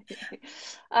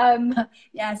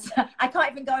 Yes, I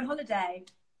can't even go on holiday.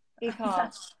 You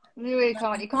can't. You really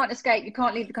can't. You can't escape. You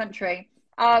can't leave the country.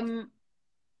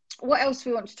 What else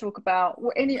we want to talk about?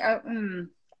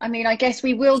 I mean, I guess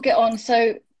we will get on.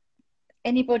 So,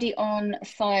 anybody on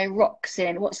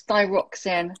thyroxine? What's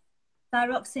thyroxine?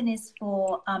 Thyroxine is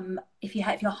for if you're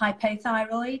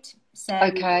hypothyroid. So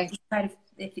okay.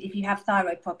 If you have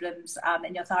thyroid problems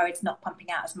and your thyroid's not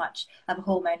pumping out as much of a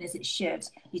hormone as it should,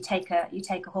 you take a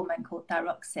hormone called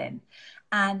thyroxine,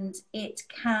 and it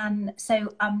can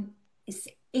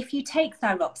if you take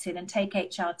thyroxine and take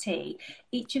HRT,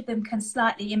 each of them can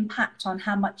slightly impact on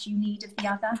how much you need of the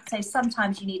other. So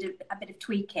sometimes you need a bit of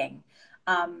tweaking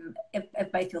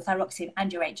of both your thyroxine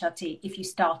and your HRT if you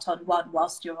start on one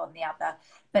whilst you're on the other.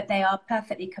 But they are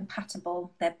perfectly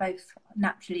compatible. They're both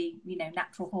naturally,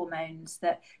 natural hormones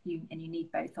that you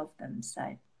need both of them.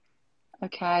 So,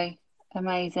 okay,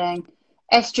 amazing.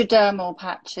 Estrodermal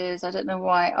patches. I don't know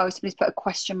why. Oh, somebody's put a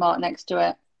question mark next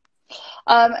to it.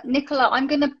 Nicola, I'm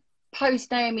going to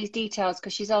post Naomi's details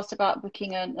because she's asked about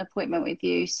booking an appointment with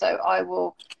you. So I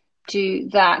will do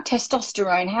that.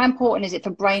 Testosterone, how important is it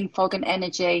for brain fog and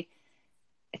energy?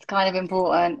 It's kind of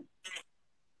important.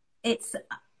 It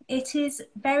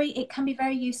can be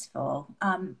very useful.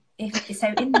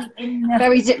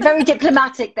 Very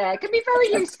diplomatic there. It can be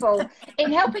very useful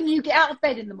in helping you get out of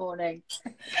bed in the morning.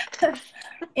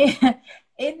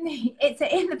 In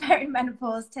the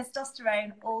perimenopause,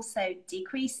 testosterone also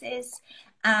decreases,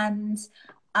 and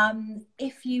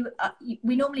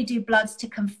we normally do bloods to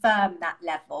confirm that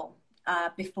level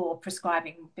before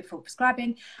prescribing,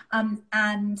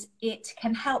 and it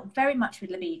can help very much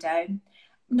with libido.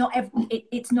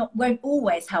 Won't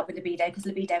always help with libido, because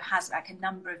libido has like a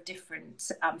number of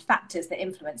different factors that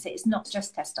influence it. It's not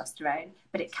just testosterone,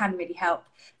 but it can really help.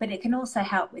 But it can also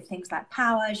help with things like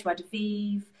power, joie de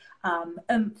vivre,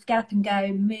 get up and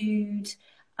go, mood,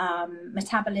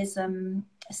 metabolism.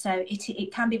 So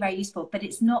it can be very useful, but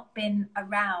it's not been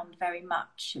around very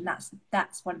much, and that's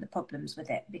one of the problems with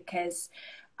it, because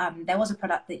there was a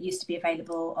product that used to be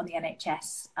available on the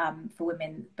NHS for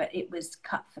women, but it was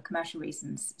cut for commercial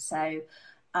reasons. So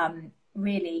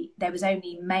really, there was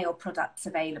only male products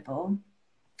available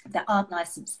that aren't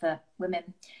licensed for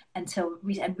women and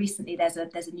recently there's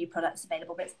a new product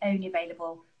available, but it's only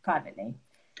available privately.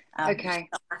 Okay. Which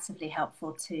is massively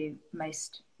helpful to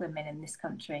most women in this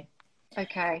country.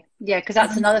 Okay. Yeah, because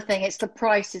that's another thing. It's the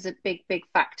price is a big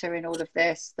factor in all of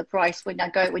this. The price when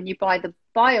you buy the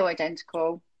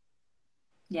bioidentical,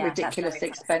 ridiculously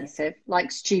expensive, like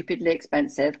stupidly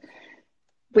expensive.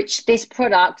 Which this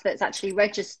product that's actually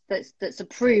registered, that's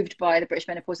approved by the British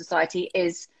Menopause Society,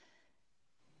 is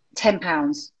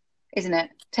 £10. isn't it?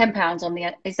 £10 on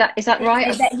the, is that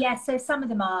right? Yeah, so some of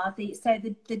them are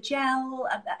the gel,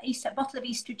 a bottle of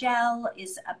estrogel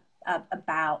is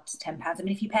about £10. I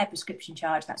mean, if you pay a prescription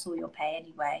charge, that's all you'll pay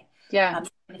anyway. Yeah. And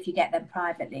if you get them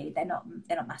privately, they're not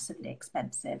massively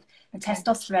expensive. And Okay.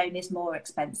 testosterone is more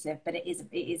expensive, but it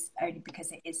is only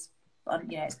because it is on,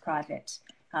 you know, it's private.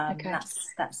 Okay.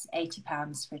 That's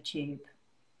 £80 for a tube.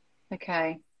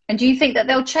 Okay. And do you think that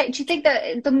they'll change? Do you think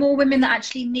that the more women that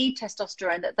actually need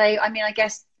testosterone, that they, I mean, I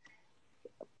guess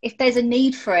if there's a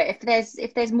need for it,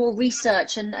 if there's more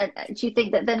research, and do you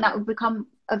think that then that will become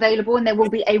available and there will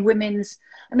be a women's,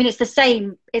 I mean, it's the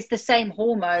same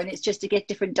hormone, it's just to get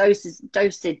different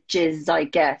dosages, I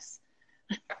guess.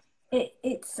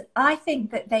 I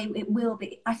think that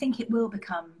I think it will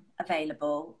become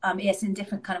available. Yes, in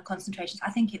different kind of concentrations.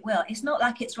 I think it will. It's not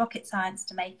like it's rocket science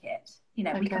to make it. You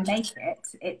know, we can make it.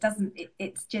 It doesn't.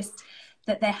 It's just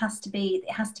that it has to be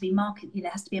market. You know,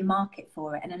 there has to be a market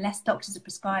for it. And unless doctors are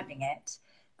prescribing it,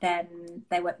 then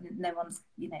they won't. No one's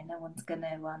going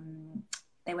to.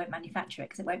 They won't manufacture it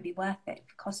because it won't be worth it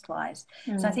cost wise.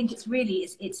 So I think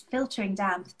it's filtering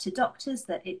down to doctors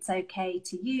that it's okay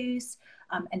to use,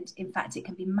 and in fact it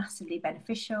can be massively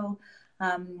beneficial,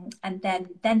 and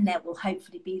then there will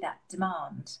hopefully be that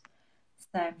demand.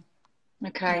 So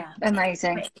Okay, yeah,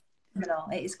 amazing.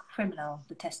 It is criminal,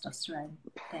 the testosterone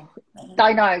thing.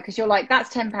 I know, because you're like,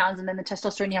 that's £10, and then the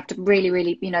testosterone you have to really,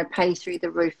 really, you know, pay through the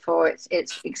roof for. It's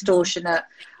extortionate.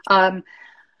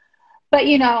 But,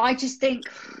 you know, I just think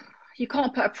you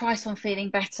can't put a price on feeling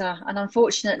better. And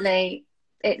unfortunately,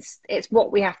 it's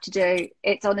what we have to do.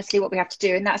 It's honestly what we have to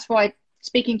do. And that's why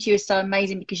speaking to you is so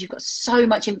amazing, because you've got so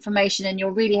much information and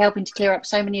you're really helping to clear up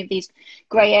so many of these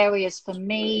grey areas for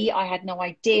me. I had no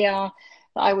idea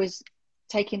that I was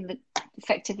taking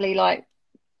effectively, like,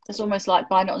 it's almost like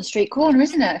buying it on the street corner,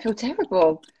 isn't it? I feel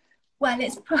terrible. Well,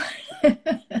 it's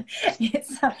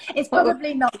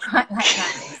probably not quite like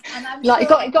that. And I'm like,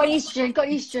 sure... got any estrogen, got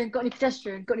any estrogen, got any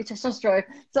progesterone, got any testosterone.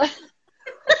 So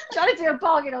trying to do a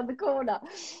bargain on the corner.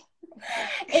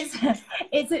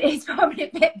 It's probably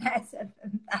a bit better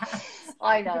than that.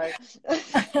 I know.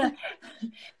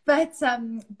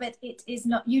 but it is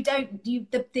not.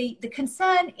 The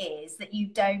concern is that you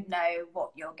don't know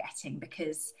what you're getting,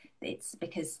 because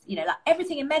you know, like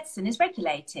everything in medicine is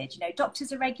regulated. You know,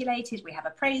 doctors are regulated. We have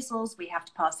appraisals. We have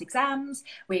to pass exams.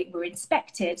 We're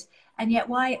inspected, and yet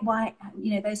why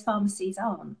you know, those pharmacies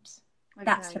aren't. Okay.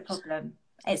 That's the problem.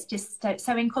 It's just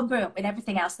so incongruent with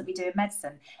everything else that we do in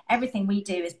medicine. Everything we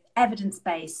do is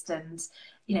evidence-based and,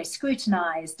 you know,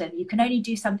 scrutinized, and you can only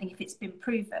do something if it's been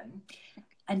proven.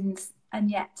 And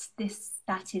yet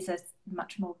that is a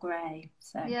much more grey.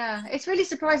 So yeah, it's really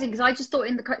surprising, because I just thought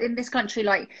in this country,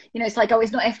 like, you know, it's like, oh,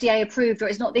 it's not FDA approved, or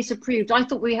it's not this approved. I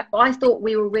thought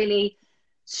we were really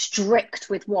strict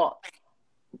with what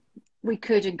we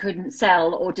could and couldn't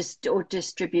sell or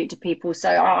distribute to people. So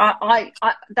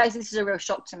this is a real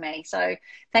shock to me. So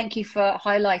thank you for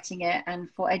highlighting it and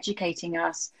for educating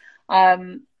us.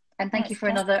 And thank you for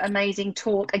another amazing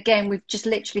talk. Again, we've just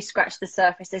literally scratched the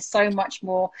surface. There's so much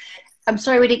more. I'm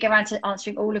sorry we didn't get around to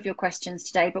answering all of your questions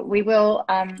today, but we will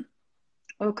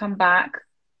we'll come back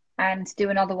and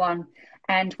do another one,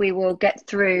 and we will get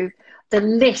through the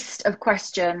list of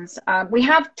questions. We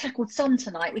have tackled some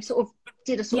tonight. We sort of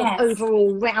did a sort of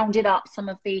overall rounded up some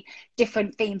of the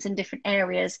different themes in different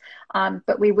areas,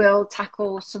 but we will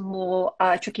tackle some more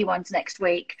tricky ones next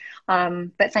week.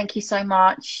 But thank you so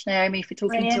much, Naomi, for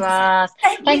talking to us.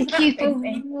 Thank you for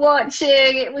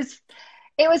watching. It was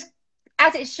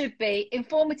as it should be,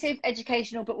 informative,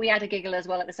 educational, but we had a giggle as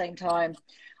well at the same time.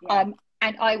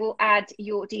 And I will add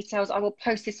your details. I will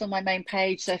post this on my main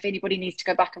page. So if anybody needs to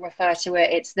go back and refer to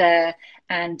it, it's there.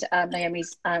 And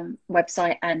Naomi's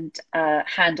website and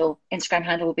Instagram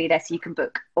handle will be there. So you can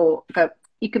book or go.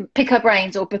 You can pick her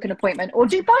brains or book an appointment, or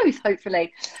do both,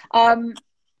 hopefully.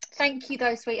 Thank you,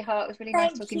 though, sweetheart. It was really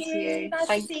nice talking to you.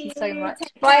 Thank you so much.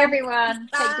 Bye, everyone.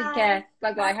 Take good care.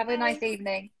 Bye-bye. Have a nice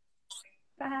evening.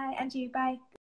 Bye. And you. Bye.